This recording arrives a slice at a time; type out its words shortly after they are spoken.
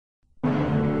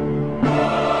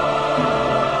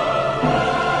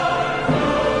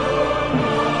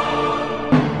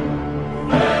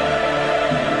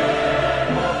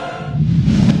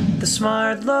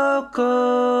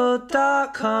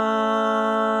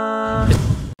TheSmartLocal.com.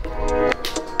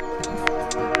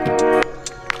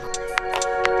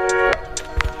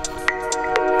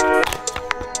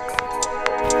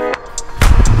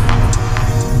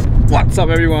 What's up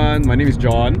everyone, my name is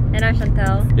John. And I'm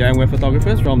Chantel. Yeah, and we're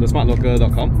photographers from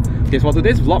TheSmartLocal.com. Okay, so for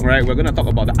today's vlog, right, we're going to talk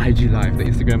about the IG life, the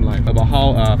Instagram life, about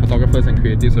how photographers and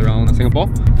creatives around Singapore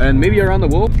and maybe around the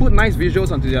world put nice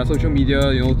visuals onto their social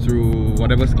media, you know, through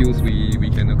whatever skills we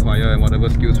can acquire and whatever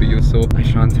skills we use. So I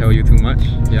shan't tell you too much,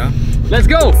 yeah? Let's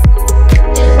go!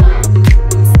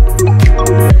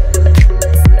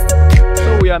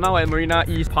 So we are now at Marina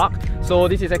East Park. So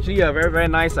this is actually a very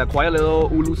nice quiet little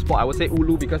ulu spot. I would say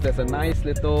ulu because there's a nice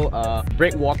little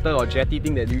breakwater or jetty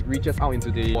thing that reaches out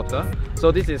into the water. So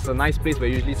this is a nice place where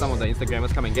usually some of the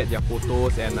Instagrammers come and get their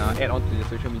photos and add on to their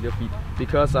social media feed.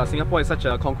 Because Singapore is such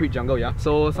a concrete jungle, yeah.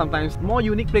 So sometimes more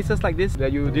unique places like this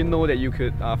that you didn't know that you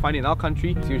could find in our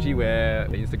country is usually where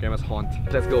the Instagrammers haunt.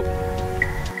 Let's go.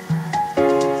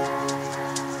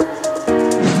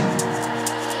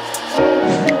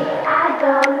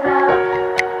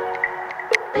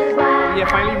 We have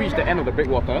finally reached the end of the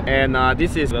breakwater, and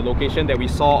this is the location that we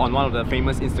saw on one of the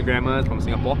famous Instagrammers from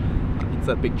Singapore.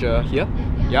 Insert picture here.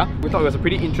 Yeah, we thought it was a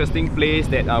pretty interesting place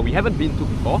that we haven't been to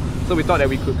before, so we thought that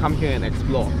we could come here and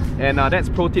explore. And that's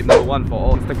pro tip number one for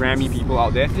all Instagrammy people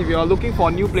out there. If you're looking for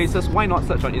new places, why not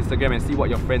search on Instagram and see what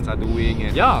your friends are doing,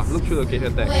 and yeah, look through the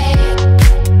location tag.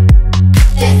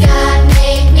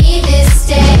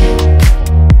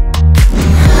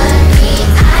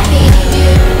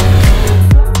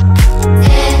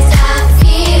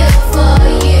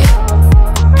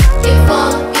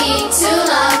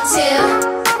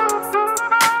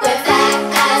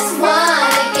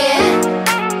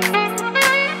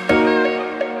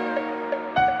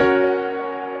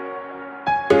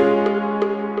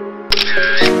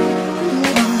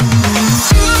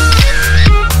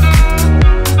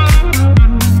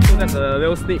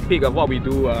 Sneak peek of what we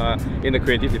do in the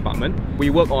creative department. We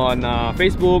work on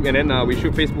Facebook, and then we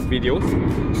shoot Facebook videos.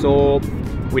 So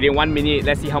within 1 minute,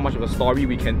 let's see how much of a story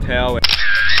we can tell.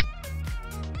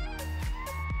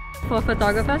 For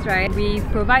photographers, right, we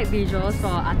provide visuals for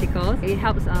articles. It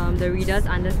helps the readers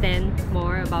understand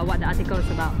more about what the article is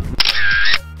about.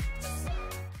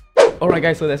 Alright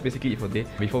guys, so that's basically it for today.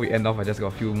 Before we end off, I just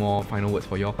got a few more final words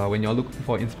for y'all. When you're looking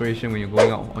for inspiration, when you're going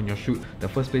out on your shoot, the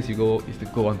first place you go is to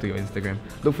go onto your Instagram.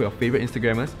 Look for your favorite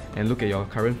Instagrammers and look at your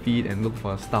current feed and look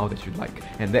for a style that you like.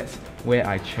 And that's where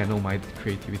I channel my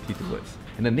creativity towards.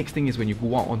 And the next thing is when you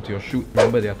go out onto your shoot,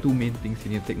 remember there are two main things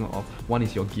you need to take note of. One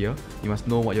is your gear. You must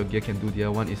know what your gear can do. The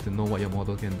other one is to know what your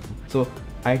model can do. So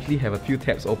I actually have a few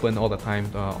tabs open all the time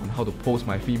on how to post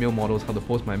my female models, how to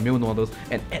post my male models,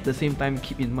 and at the same time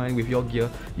keep in mind with your gear,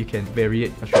 you can vary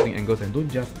your shooting angles and don't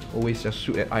just always just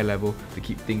shoot at eye level to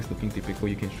keep things looking typical.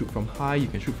 You can shoot from high, you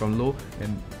can shoot from low,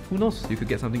 and who knows, you could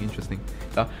get something interesting.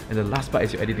 And the last part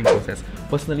is your editing process.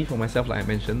 Personally for myself, like I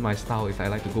mentioned, my style is I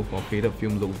like to go for a faded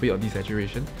film look, a bit of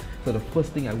desaturation. So the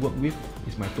first thing I work with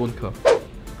is my tone curve.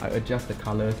 I adjust the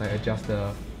colors, I adjust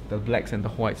the blacks and the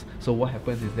whites. So what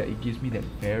happens is that it gives me that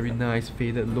very nice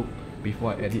faded look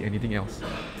before I edit anything else.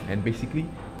 And basically,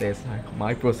 that's like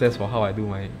my process for how I do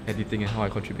my editing and how I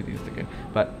contribute to Instagram.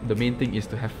 But the main thing is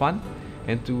to have fun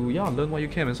and to learn what you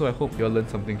can. And so I hope you'll learn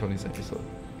something from this episode.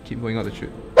 Keep going out the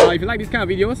shoot. If you like these kind of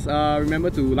videos, remember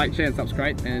to like, share and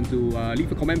subscribe, and to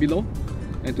leave a comment below,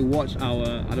 and to watch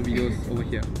our other videos over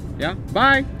here. Yeah,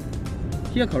 bye!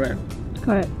 Here, correct?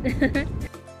 Correct.